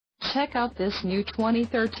Check out this new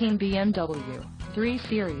 2013 BMW 3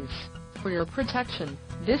 Series. For your protection,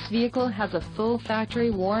 this vehicle has a full factory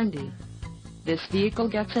warranty. This vehicle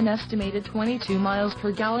gets an estimated 22 miles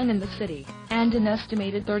per gallon in the city, and an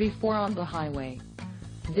estimated 34 on the highway.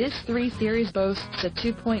 This 3 Series boasts a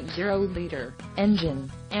 2.0-liter engine,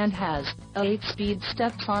 and has a 8-speed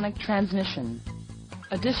Steptronic transmission.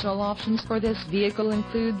 Additional options for this vehicle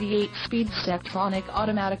include the 8-speed Steptronic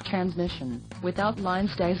automatic transmission, with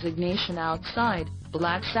outlines designation outside,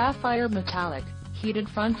 black sapphire metallic, heated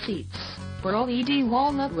front seats, Pearl LED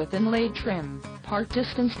walnut with inlaid trim, park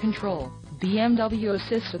distance control, BMW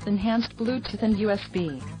assist with enhanced Bluetooth and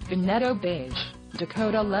USB, Veneto beige,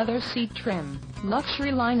 Dakota leather seat trim,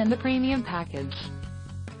 luxury line and the premium package.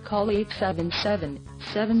 Call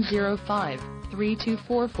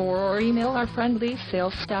 877-705-3244 or email our friendly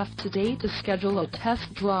sales staff today to schedule a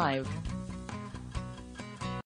test drive.